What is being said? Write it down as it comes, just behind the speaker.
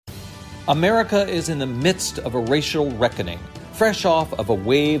America is in the midst of a racial reckoning, fresh off of a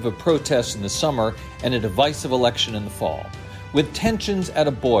wave of protests in the summer and a divisive election in the fall. With tensions at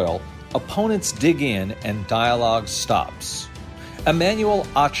a boil, opponents dig in and dialogue stops. Emmanuel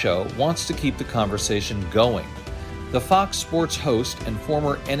Acho wants to keep the conversation going. The Fox Sports host and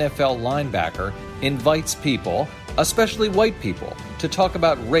former NFL linebacker invites people, especially white people, to talk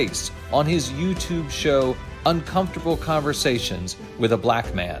about race on his YouTube show Uncomfortable Conversations with a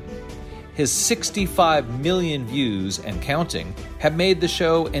Black Man. His 65 million views and counting have made the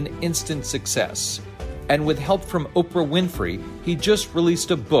show an instant success. And with help from Oprah Winfrey, he just released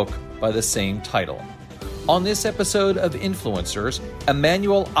a book by the same title. On this episode of Influencers,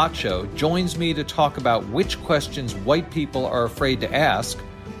 Emmanuel Acho joins me to talk about which questions white people are afraid to ask,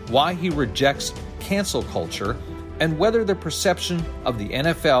 why he rejects cancel culture, and whether the perception of the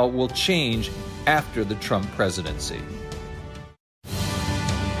NFL will change after the Trump presidency.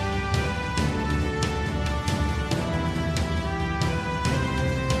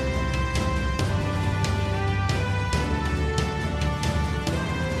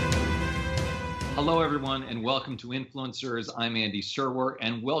 Hello, everyone, and welcome to Influencers. I'm Andy Serwer,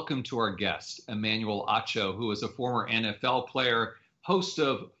 and welcome to our guest, Emmanuel Acho, who is a former NFL player, host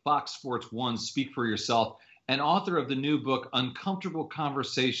of Fox Sports 1 Speak for Yourself, and author of the new book, Uncomfortable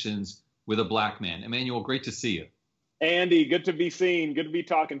Conversations with a Black Man. Emmanuel, great to see you. Andy, good to be seen. Good to be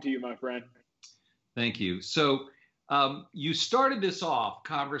talking to you, my friend. Thank you. So you started this off,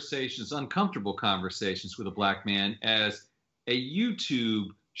 Uncomfortable Conversations with a Black Man, as a YouTube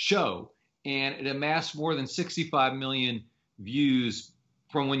show. And it amassed more than 65 million views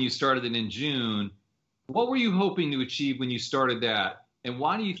from when you started it in June. What were you hoping to achieve when you started that? And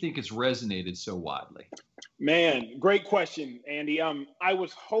why do you think it's resonated so widely? Man, great question, Andy. I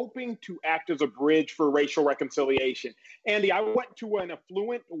was hoping to act as a bridge for racial reconciliation. Andy, I went to an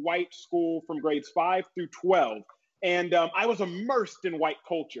affluent white school from grades 5 through 12, and I was immersed in white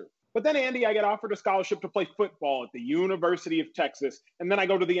culture. But then, Andy, I get offered a scholarship to play football at the University of Texas, and then I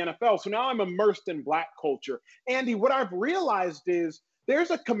go to the NFL. So now I'm immersed in Black culture. Andy, what I've realized is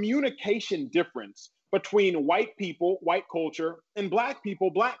there's a communication difference between white people, white culture, and Black people,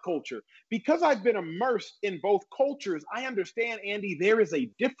 Black culture. Because I've been immersed in both cultures, I understand, Andy, there is a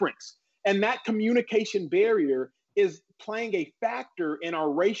difference. And that communication barrier is playing a factor in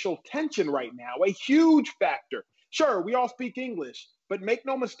our racial tension right now, a huge factor. Sure, we all speak English, but make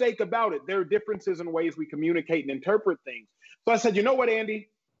no mistake about it, there are differences in ways we communicate and interpret things. So I said, you know what, Andy?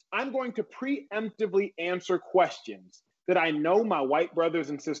 I'm going to preemptively answer questions that I know my white brothers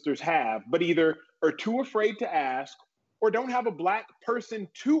and sisters have, but either are too afraid to ask or don't have a Black person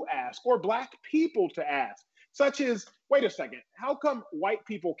to ask or Black people to ask, such as, wait a second, how come white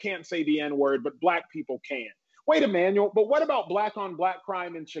people can't say the N-word, but Black people can? Wait, Emmanuel, but what about Black on Black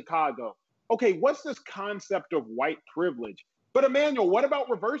crime in Chicago? Okay, what's this concept of white privilege? But Emmanuel, what about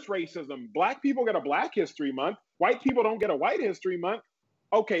reverse racism? Black people get a Black History Month. White people don't get a White History Month.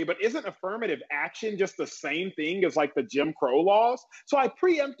 Okay, but isn't affirmative action just the same thing as like the Jim Crow laws? So I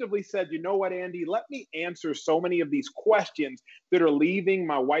preemptively said, you know what, Andy, let me answer so many of these questions that are leaving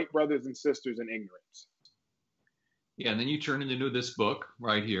my white brothers and sisters in ignorance. Yeah, and then you turned into this book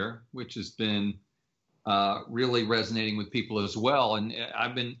right here, which has been really resonating with people as well. And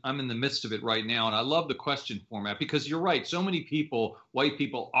I'm in the midst of it right now. And I love the question format because you're right. So many people, white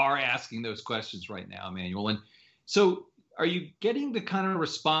people, are asking those questions right now, Emmanuel. And so are you getting the kind of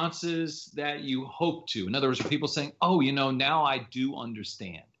responses that you hope to? In other words, are people saying, oh, you know, now I do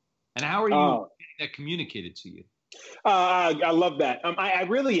understand? And how are you getting that communicated to you? I love that. I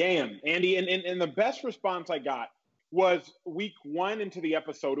really am, Andy. And the best response I got was week 1 into the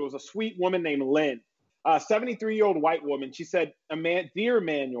episode. It was a sweet woman named Lynn. A 73-year-old white woman. She said, Dear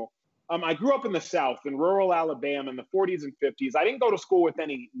Emmanuel, I grew up in the South, in rural Alabama in the 40s and 50s. I didn't go to school with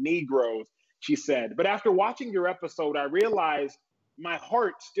any Negroes, she said. But after watching your episode, I realized my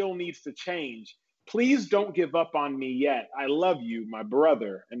heart still needs to change. Please don't give up on me yet. I love you, my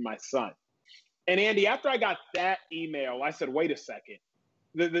brother and my son. And Andy, after I got that email, I said, wait a second.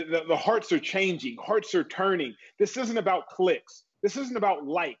 The hearts are changing. Hearts are turning. This isn't about clicks. This isn't about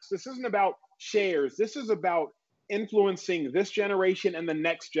likes. This isn't about shares. This is about influencing this generation and the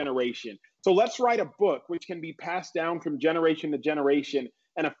next generation. So let's write a book which can be passed down from generation to generation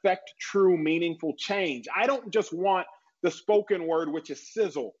and affect true, meaningful change. I don't just want the spoken word, which is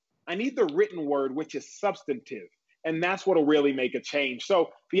sizzle. I need the written word, which is substantive. And that's what will really make a change.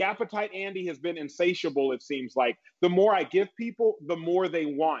 So the appetite, Andy, has been insatiable, it seems like. The more I give people, the more they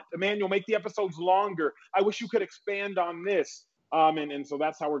want. Emmanuel, make the episodes longer. I wish you could expand on this. And so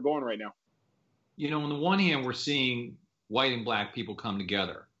that's how we're going right now. You know, on the one hand, we're seeing white and Black people come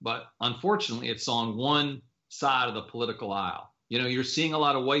together but unfortunately, it's on one side of the political aisle. You're seeing a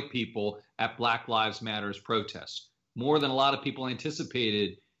lot of white people at Black Lives Matters protests, more than a lot of people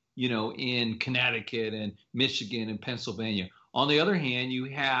anticipated, in Connecticut and Michigan and Pennsylvania. On the other hand, you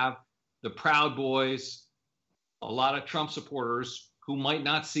have the Proud Boys, a lot of Trump supporters who might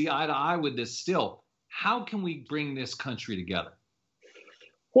not see eye to eye with this still. How can we bring this country together?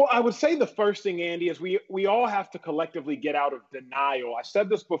 Well, I would say the first thing, Andy, is we all have to collectively get out of denial. I said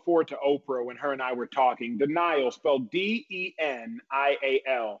this before to Oprah when her and I were talking. Denial, spelled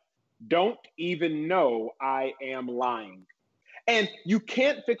Denial. Don't even know I am lying. And you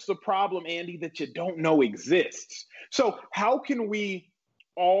can't fix the problem, Andy, that you don't know exists. So how can we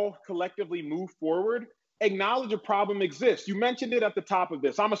all collectively move forward? Acknowledge a problem exists. You mentioned it at the top of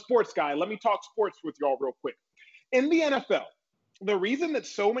this. I'm a sports guy. Let me talk sports with y'all real quick. In the NFL, the reason that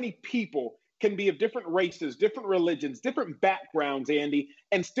so many people can be of different races, different religions, different backgrounds, Andy,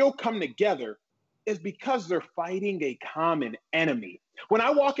 and still come together is because they're fighting a common enemy. When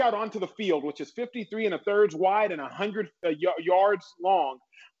I walk out onto the field, which is 53 1/3 wide and 100 yards long,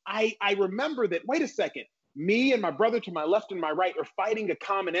 I remember that, wait a second, me and my brother to my left and my right are fighting a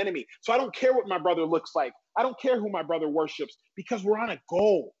common enemy. So I don't care what my brother looks like. I don't care who my brother worships, because we're on a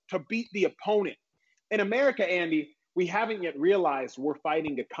goal to beat the opponent. In America, Andy, we haven't yet realized we're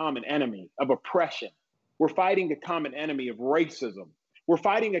fighting a common enemy of oppression. We're fighting a common enemy of racism. We're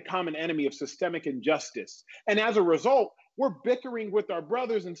fighting a common enemy of systemic injustice. And as a result, we're bickering with our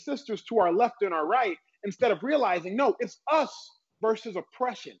brothers and sisters to our left and our right, instead of realizing, no, it's us versus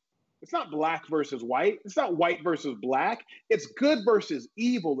oppression. It's not black versus white. It's not white versus black. It's good versus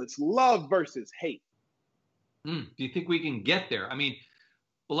evil. It's love versus hate. Do you think we can get there? I mean,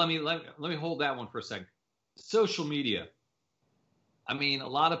 well, let me hold that one for a second. Social media. I mean, a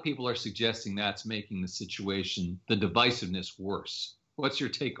lot of people are suggesting that's making the situation, the divisiveness, worse. What's your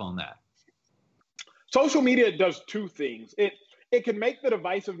take on that? Social media does two things. It can make the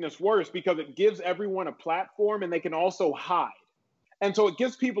divisiveness worse because it gives everyone a platform, and they can also hide. And so it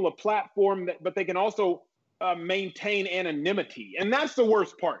gives people a platform, but they can also maintain anonymity. And that's the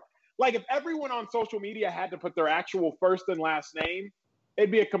worst part. Like, if everyone on social media had to put their actual first and last name,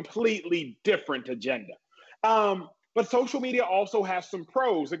 it'd be a completely different agenda. But social media also has some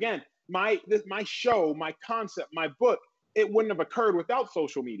pros. Again, my show, my concept, my book, it wouldn't have occurred without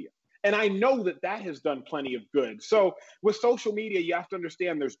social media. And I know that has done plenty of good. So with social media, you have to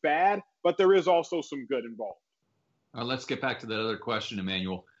understand there's bad, but there is also some good involved. All right, let's get back to that other question,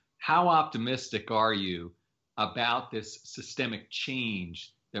 Emmanuel. How optimistic are you about this systemic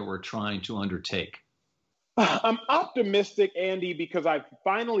change that we're trying to undertake? I'm optimistic, Andy, because I've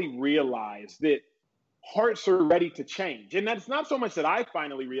finally realized that hearts are ready to change. And that's not so much that I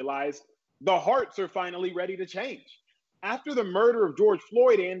finally realized, the hearts are finally ready to change. After the murder of George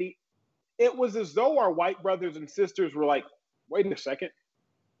Floyd, Andy, it was as though our white brothers and sisters were like, wait a second,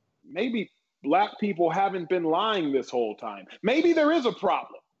 maybe Black people haven't been lying this whole time. Maybe there is a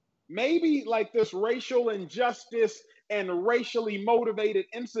problem. Maybe like this racial injustice and racially motivated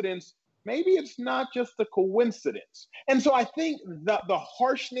incidents, maybe it's not just a coincidence. And so I think that the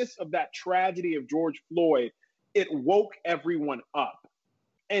harshness of that tragedy of George Floyd, it woke everyone up.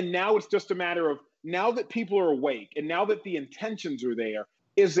 And now it's just a matter of, now that people are awake and now that the intentions are there,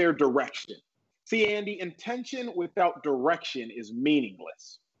 is there direction? See, Andy, intention without direction is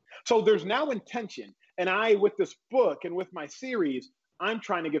meaningless. So there's now intention. And I, with this book and with my series, I'm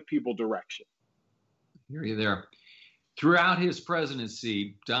trying to give people direction. I hear you there. Throughout his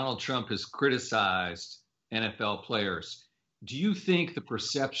presidency, Donald Trump has criticized NFL players. Do you think the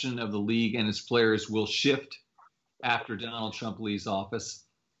perception of the league and its players will shift after Donald Trump leaves office?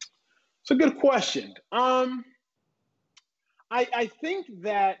 It's a good question. I think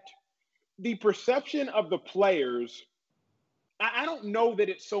that the perception of the players, I don't know that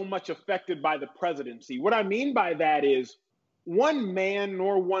it's so much affected by the presidency. What I mean by that is, one man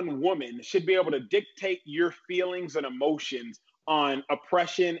nor one woman should be able to dictate your feelings and emotions on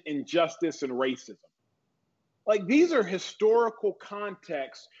oppression, injustice, and racism. Like, these are historical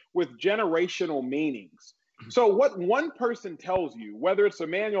contexts with generational meanings. So what one person tells you, whether it's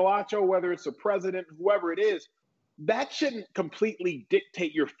Emmanuel Acho, whether it's a president, whoever it is, that shouldn't completely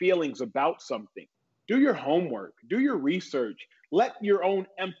dictate your feelings about something. Do your homework, do your research, let your own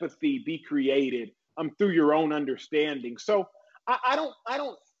empathy be created through your own understanding. So I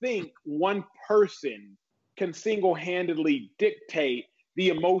don't think one person can single-handedly dictate the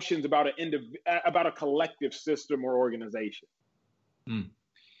emotions about a collective system or organization.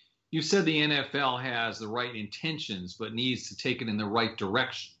 You said the NFL has the right intentions, but needs to take it in the right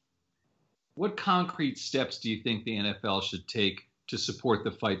direction. What concrete steps do you think the NFL should take to support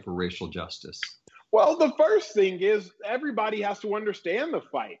the fight for racial justice? Well, the first thing is everybody has to understand the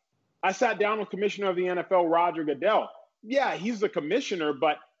fight. I sat down with Commissioner of the NFL, Roger Goodell. Yeah, he's the commissioner,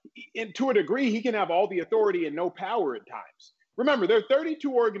 but to a degree, he can have all the authority and no power at times. Remember, there are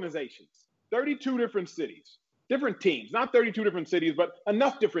 32 organizations, 32 different cities, different teams, not 32 different cities, but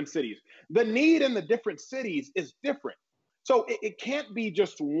enough different cities. The need in the different cities is different. So it can't be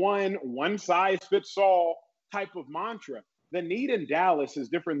just one size fits all type of mantra. The need in Dallas is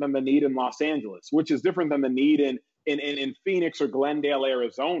different than the need in Los Angeles, which is different than the need in Phoenix or Glendale,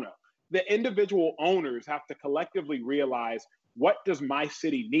 Arizona. The individual owners have to collectively realize, what does my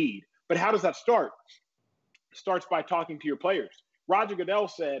city need? But how does that start? It starts by talking to your players. Roger Goodell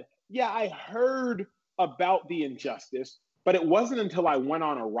said, yeah, I heard about the injustice, but it wasn't until I went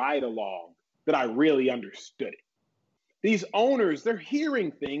on a ride along that I really understood it. These owners, they're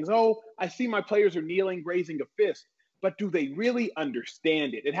hearing things. Oh, I see my players are kneeling, raising a fist. But do they really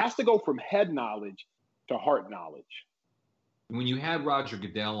understand it? It has to go from head knowledge to heart knowledge. When you had Roger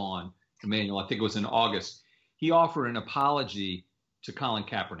Goodell on, Emmanuel, I think it was in August, he offered an apology to Colin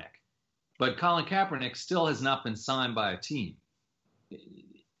Kaepernick. But Colin Kaepernick still has not been signed by a team.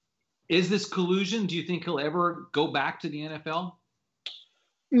 Is this collusion? Do you think he'll ever go back to the NFL?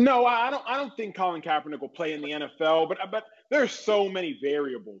 No, I don't think Colin Kaepernick will play in the NFL, but there's so many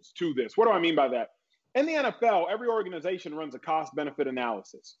variables to this. What do I mean by that? In the NFL, every organization runs a cost-benefit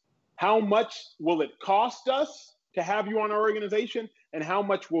analysis. How much will it cost us to have you on our organization, and how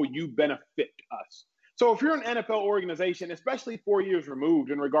much will you benefit us? So if you're an NFL organization, especially 4 years removed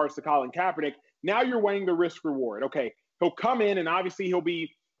in regards to Colin Kaepernick, now you're weighing the risk-reward. Okay, he'll come in, and obviously he'll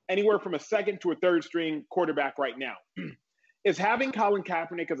be anywhere from a second to a third-string quarterback right now. Is having Colin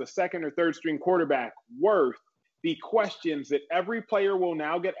Kaepernick as a second or third-string quarterback worth the questions that every player will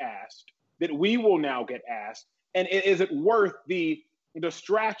now get asked, that we will now get asked, and is it worth the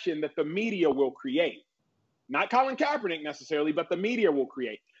distraction that the media will create? Not Colin Kaepernick necessarily, but the media will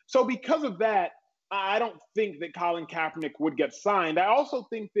create. So because of that, I don't think that Colin Kaepernick would get signed. I also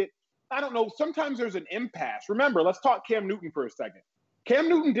think that, I don't know, sometimes there's an impasse. Remember, let's talk Cam Newton for a second. Cam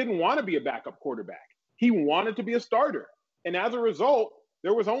Newton didn't want to be a backup quarterback. He wanted to be a starter. And as a result,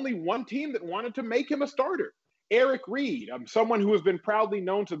 there was only one team that wanted to make him a starter. Eric Reed, someone who has been proudly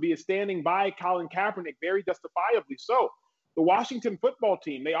known to be standing by Colin Kaepernick, very justifiably so. The Washington football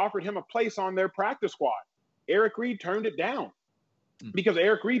team, they offered him a place on their practice squad. Eric Reed turned it down because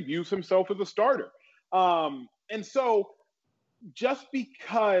Eric Reed views himself as a starter. And so just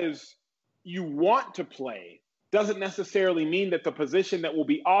because you want to play doesn't necessarily mean that the position that will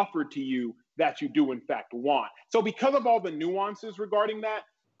be offered to you that you do in fact want. So because of all the nuances regarding that,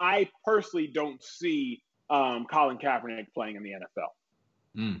 I personally don't see Colin Kaepernick playing in the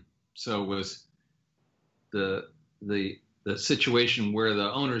NFL. So it was the situation where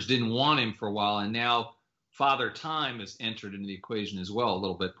the owners didn't want him for a while, and now Father Time has entered into the equation as well, a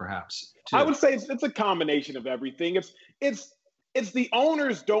little bit perhaps, too. I would say it's a combination of everything. It's the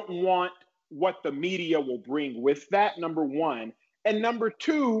owners don't want what the media will bring with that, number one. And number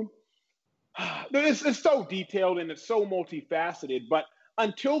two, it's so detailed and it's so multifaceted, but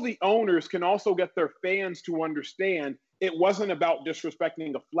until the owners can also get their fans to understand it wasn't about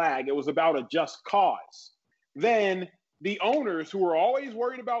disrespecting the flag, it was about a just cause, then the owners who are always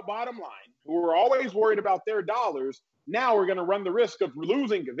worried about bottom line, who are always worried about their dollars, now are going to run the risk of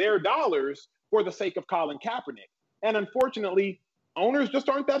losing their dollars for the sake of Colin Kaepernick. And unfortunately, owners just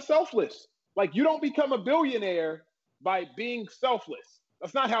aren't that selfless. Like, you don't become a billionaire by being selfless.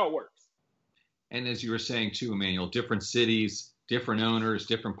 That's not how it works. And as you were saying too, Emmanuel, different cities, different owners,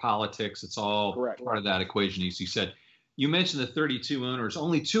 different politics, it's all Correct. Part of that equation, as you said. You mentioned the 32 owners.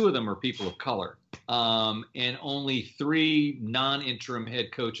 Only 2 of them are people of color, and only 3 non-interim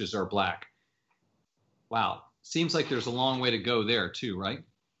head coaches are black. Wow. Seems like there's a long way to go there too, right?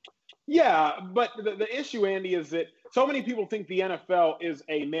 Yeah, but the issue, Andy, is that so many people think the NFL is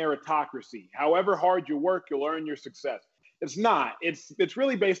a meritocracy. However hard you work, you'll earn your success. It's not. It's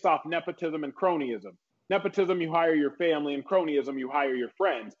really based off nepotism and cronyism. Nepotism, you hire your family, and cronyism, you hire your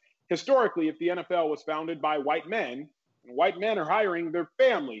friends. Historically, if the NFL was founded by white men, and white men are hiring their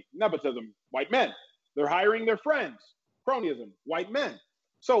family, nepotism, white men. They're hiring their friends, cronyism, white men.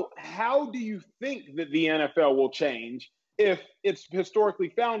 So how do you think that the NFL will change if it's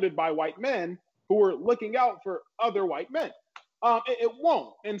historically founded by white men who are looking out for other white men? It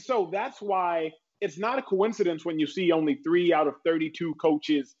won't. And so that's why it's not a coincidence when you see only 3 out of 32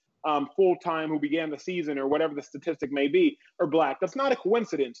 coaches full-time who began the season, or whatever the statistic may be, are black. That's not a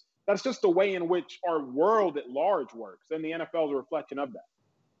coincidence. That's just the way in which our world at large works. And the NFL is a reflection of that.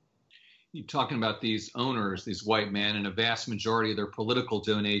 you're talking about these owners, these white men, and a vast majority of their political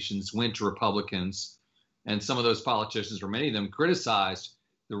donations went to Republicans. And some of those politicians, or many of them, criticized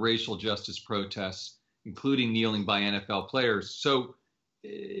the racial justice protests, including kneeling by NFL players. So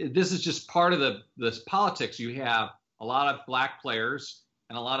this is just part of this politics. You have a lot of black players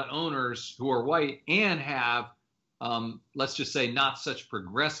and a lot of owners who are white and have, let's just say, not such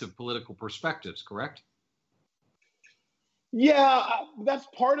progressive political perspectives, correct? Yeah, that's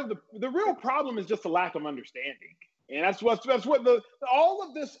part of the real problem is just a lack of understanding. And that's what all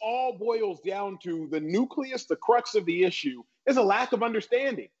of this all boils down to. The nucleus, the crux of the issue is a lack of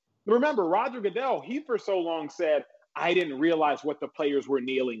understanding. Remember, Roger Goodell, he for so long said, I didn't realize what the players were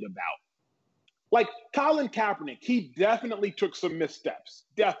kneeling about. Like Colin Kaepernick, he definitely took some missteps.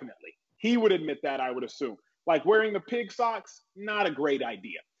 Definitely. He would admit that, I would assume. Like wearing the pig socks, not a great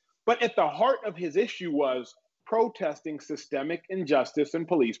idea. But at the heart of his issue was protesting systemic injustice and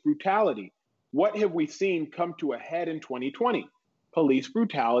police brutality. What have we seen come to a head in 2020? Police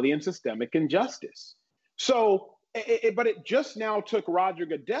brutality and systemic injustice. So, but it just now took Roger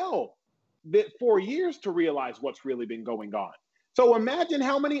Goodell 4 years to realize what's really been going on. So imagine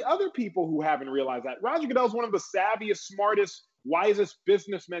how many other people who haven't realized that. Roger Goodell is one of the savviest, smartest, wisest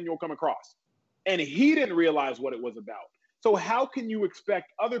businessmen you'll come across. And he didn't realize what it was about. So how can you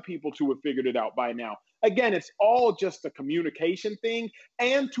expect other people to have figured it out by now? Again, it's all just a communication thing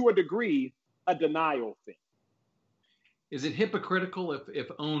and to a degree, a denial thing. Is it hypocritical if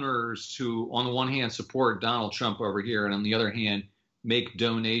owners who, on the one hand, support Donald Trump over here and on the other hand, make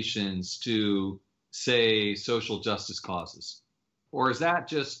donations to, say, social justice causes? Or is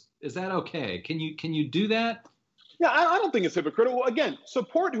that okay? Can you do that? Yeah, I don't think it's hypocritical. Again,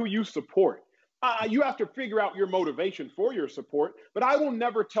 support who you support. You have to figure out your motivation for your support, but I will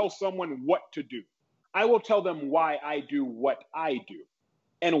never tell someone what to do. I will tell them why I do what I do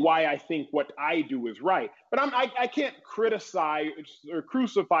and why I think what I do is right. But I can't criticize or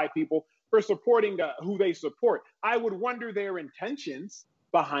crucify people for supporting who they support. I would wonder their intentions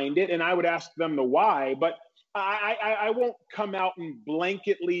behind it, and I would ask them the why, but I won't come out and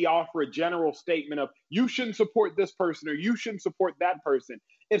blanketly offer a general statement of you shouldn't support this person or you shouldn't support that person.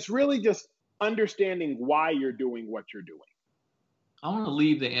 It's really just understanding why you're doing what you're doing. I want to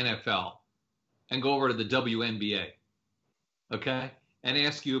leave the NFL and go over to the WNBA, okay, and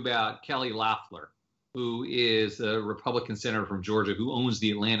ask you about Kelly Loeffler, who is a Republican senator from Georgia who owns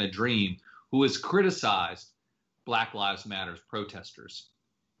the Atlanta Dream, who has criticized Black Lives Matter protesters.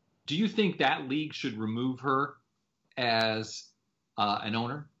 Do you think that league should remove her as an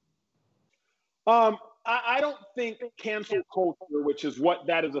owner? I don't think cancel culture, which is what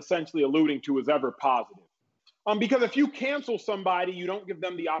that is essentially alluding to, is ever positive. Because if you cancel somebody, you don't give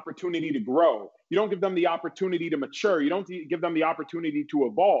them the opportunity to grow. You don't give them the opportunity to mature. You don't give them the opportunity to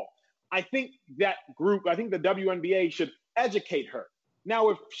evolve. I think the WNBA should educate her. Now,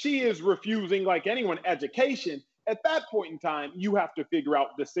 if she is refusing, like anyone, education, at that point in time, you have to figure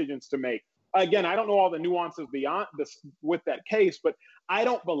out decisions to make. Again, I don't know all the nuances beyond this with that case, but I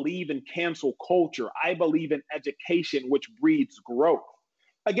don't believe in cancel culture. I believe in education, which breeds growth.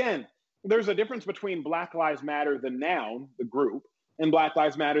 Again, there's a difference between Black Lives Matter, the noun, the group, and Black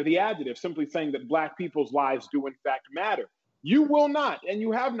Lives Matter, the adjective, simply saying that Black people's lives do in fact matter. You will not, and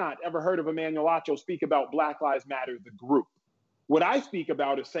you have not ever heard of Emmanuel Acho speak about Black Lives Matter, the group. What I speak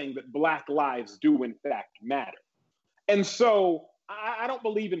about is saying that Black lives do in fact matter. And so I don't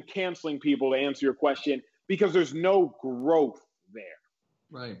believe in canceling people, to answer your question, because there's no growth there.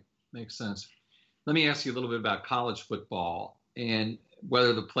 Right. Makes sense. Let me ask you a little bit about college football and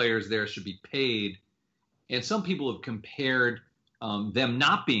whether the players there should be paid. And some people have compared them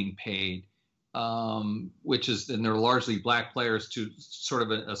not being paid, which is, and they're largely Black players, to sort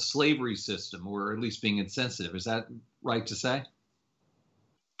of a slavery system, or at least being insensitive. Is that right to say?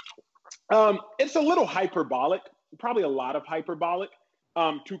 It's a little hyperbolic, probably a lot of hyperbolic,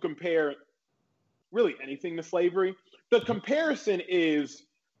 to compare really anything to slavery. The comparison is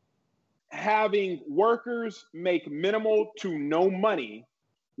having workers make minimal to no money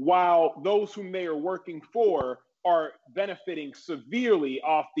while those whom they are working for are benefiting severely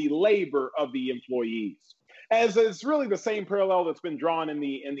off the labor of the employees. As it's really the same parallel that's been drawn in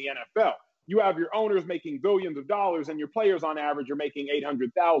the NFL. You have your owners making billions of dollars and your players on average are making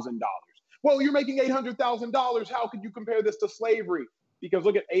 $800,000. Well, you're making $800,000. How could you compare this to slavery? Because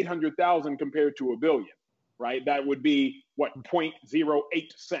look at 800,000 compared to a billion, right? That would be what, 0.08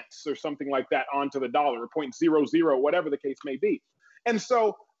 cents or something like that onto the dollar, or 0.00, whatever the case may be. And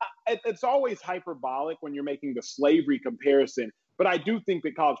so it's always hyperbolic when you're making the slavery comparison, but I do think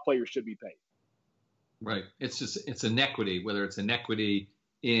that college players should be paid. Right. It's just, it's inequity, whether it's inequity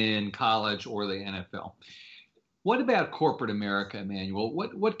in college or the NFL. What about corporate America, Emmanuel?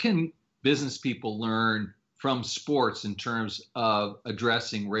 What can business people learn from sports in terms of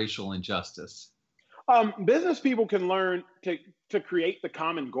addressing racial injustice? Business people can learn to create the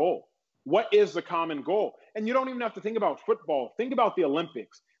common goal. What is the common goal? And you don't even have to think about football. Think about the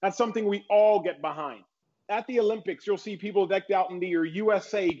Olympics. That's something we all get behind. At the Olympics, you'll see people decked out in their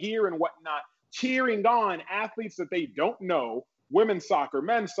USA gear and whatnot, cheering on athletes that they don't know, women's soccer,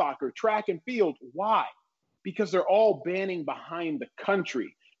 men's soccer, track and field. Why? Because they're all banding behind the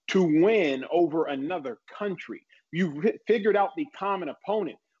country to win over another country. You've figured out the common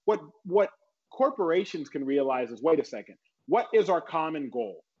opponent. What corporations can realize is, wait a second, what is our common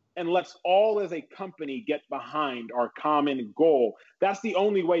goal? And let's all as a company get behind our common goal. That's the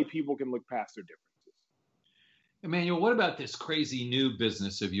only way people can look past their differences. Emmanuel, what about this crazy new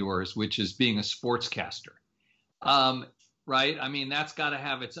business of yours, which is being a sportscaster? Right? I mean, that's got to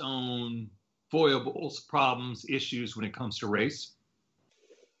have its own foibles, problems, issues when it comes to race.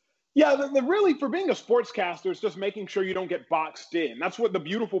 Yeah, really, for being a sportscaster, it's just making sure you don't get boxed in. That's what the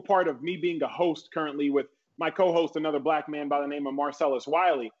beautiful part of me being a host currently with my co-host, another black man by the name of Marcellus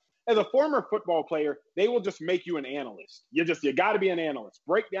Wiley. As a former football player, they will just make you an analyst. You got to be an analyst.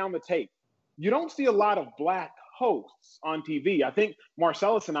 Break down the tape. You don't see a lot of black hosts on TV. I think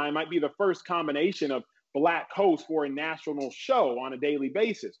Marcellus and I might be the first combination of black hosts for a national show on a daily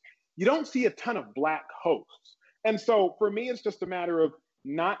basis. You don't see a ton of black hosts. And so for me, it's just a matter of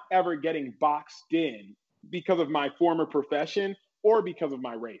not ever getting boxed in because of my former profession or because of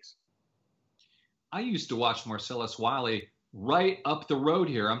my race. I used to watch Marcellus Wiley right up the road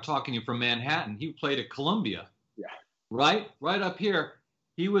here. I'm talking to you from Manhattan. He played at Columbia. Yeah. Right up here.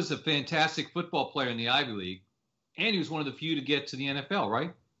 He was a fantastic football player in the Ivy League, and he was one of the few to get to the NFL,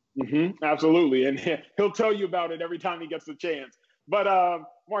 right? Mm-hmm, absolutely. And he'll tell you about it every time he gets the chance. But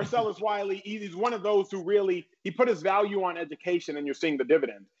Marcellus Wiley, he's one of those who really, he put his value on education, and you're seeing the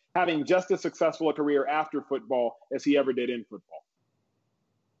dividend, having just as successful a career after football as he ever did in football.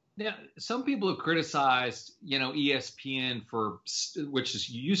 Now, some people have criticized, ESPN which is,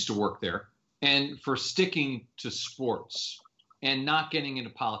 you used to work there, and for sticking to sports and not getting into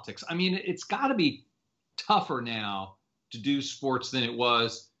politics. I mean, it's got to be tougher now to do sports than it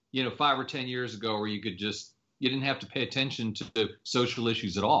was, 5 or 10 years ago, where you didn't have to pay attention to social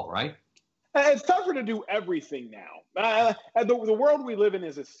issues at all, right? It's tougher to do everything now. The world we live in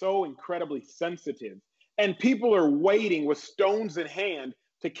is so incredibly sensitive, and people are waiting with stones in hand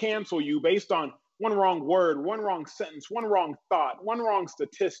to cancel you based on one wrong word, one wrong sentence, one wrong thought, one wrong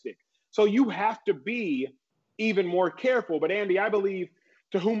statistic. So you have to be even more careful. But Andy, I believe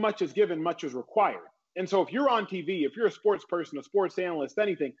to whom much is given, much is required. And so if you're on TV, if you're a sports person, a sports analyst,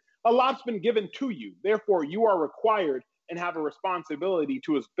 anything, a lot's been given to you. Therefore, you are required and have a responsibility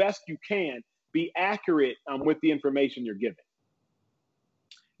to, as best you can, be accurate with the information you're given.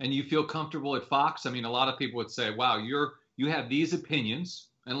 And you feel comfortable at Fox? I mean, a lot of people would say, wow, you have these opinions.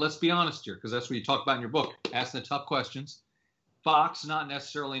 And let's be honest here, because that's what you talk about in your book, asking the tough questions. Fox, not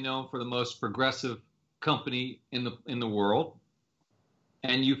necessarily known for the most progressive company in the world,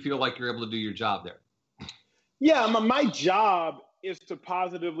 and you feel like you're able to do your job there. Yeah, my job is to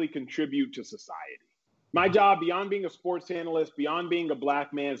positively contribute to society. My job, beyond being a sports analyst, beyond being a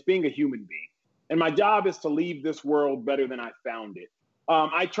black man, is being a human being. And my job is to leave this world better than I found it.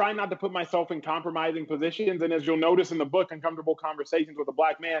 I try not to put myself in compromising positions. And as you'll notice in the book, Uncomfortable Conversations with a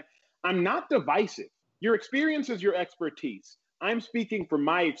Black Man, I'm not divisive. Your experience is your expertise. I'm speaking from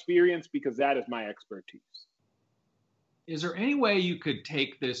my experience because that is my expertise. Is there any way you could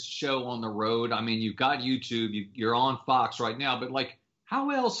take this show on the road? I mean, you've got YouTube, you're on Fox right now, but how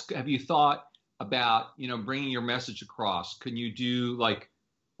else have you thought about, bringing your message across? Can you do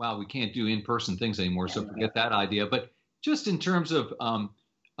we can't do in-person things anymore, so forget that idea. But just in terms of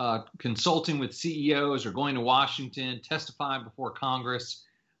consulting with CEOs or going to Washington, testifying before Congress,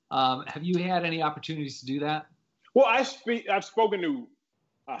 have you had any opportunities to do that? Well, I've spoken to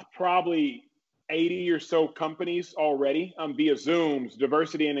probably 80 or so companies already via Zooms,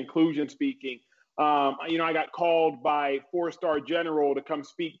 diversity and inclusion speaking. I got called by 4-star general to come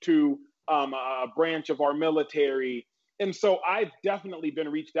speak to a branch of our military. And so I've definitely been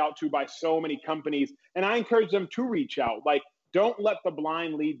reached out to by so many companies, and I encourage them to reach out. Don't let the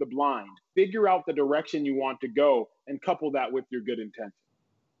blind lead the blind. Figure out the direction you want to go and couple that with your good intention.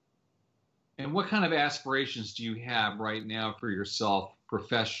 And what kind of aspirations do you have right now for yourself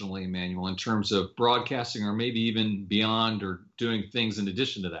professionally, Emmanuel, in terms of broadcasting or maybe even beyond, or doing things in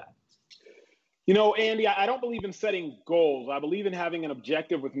addition to that? Andy, I don't believe in setting goals. I believe in having an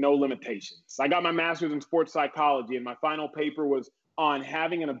objective with no limitations. I got my master's in sports psychology, and my final paper was on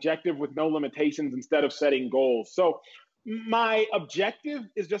having an objective with no limitations instead of setting goals. So my objective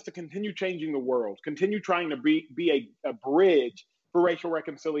is just to continue changing the world, continue trying to be a bridge for racial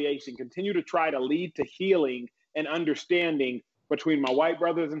reconciliation, continue to try to lead to healing and understanding between my white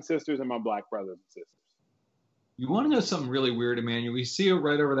brothers and sisters and my black brothers and sisters. You want to know something really weird, Emmanuel? You see it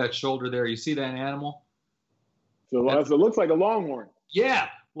right over that shoulder there. You see that animal? So it looks like a longhorn. Yeah.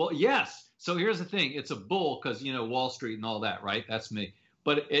 Well, yes. So here's the thing. It's a bull because, you know, Wall Street and all that, right? That's me.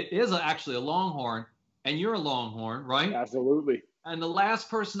 But it is actually a longhorn, and you're a longhorn, right? Absolutely. And the last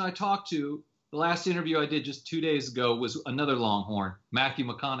person I talked to, the last interview I did just 2 days ago was another longhorn, Matthew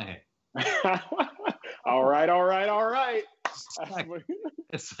McConaughey. All right.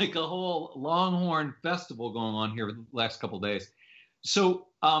 It's like a whole Longhorn festival going on here the last couple of days. So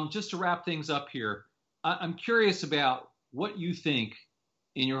just to wrap things up here, I'm curious about what you think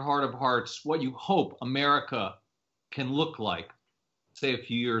in your heart of hearts, what you hope America can look like, say, a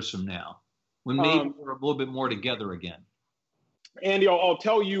few years from now, when maybe we're a little bit more together again. Andy, I'll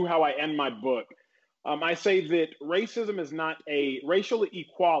tell you how I end my book. I say that racism is not a racial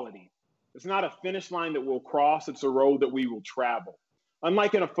equality. It's not a finish line that we'll cross. It's a road that we will travel.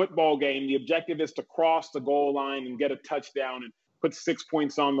 Unlike in a football game, the objective is to cross the goal line and get a touchdown and put 6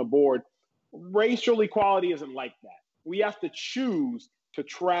 points on the board. Racial equality isn't like that. We have to choose to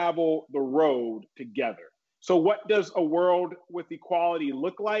travel the road together. So what does a world with equality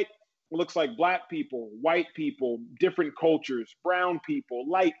look like? It looks like black people, white people, different cultures, brown people,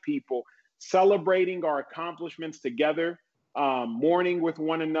 light people, celebrating our accomplishments together, mourning with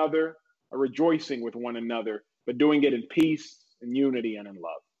one another, rejoicing with one another, but doing it in peace and unity and in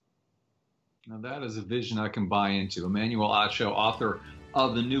love. Now that is a vision I can buy into. Emmanuel Acho, author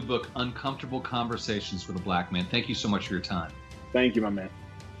of the new book, Uncomfortable Conversations with a Black Man. Thank you so much for your time. Thank you, my man.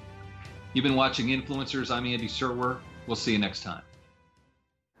 You've been watching Influencers. I'm Andy Serwer. We'll see you next time.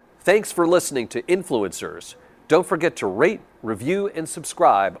 Thanks for listening to Influencers. Don't forget to rate, review, and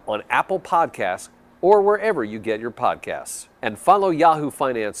subscribe on Apple Podcasts or wherever you get your podcasts. And follow Yahoo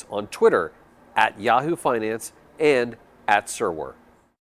Finance on Twitter @Yahoo Finance and @Serwer.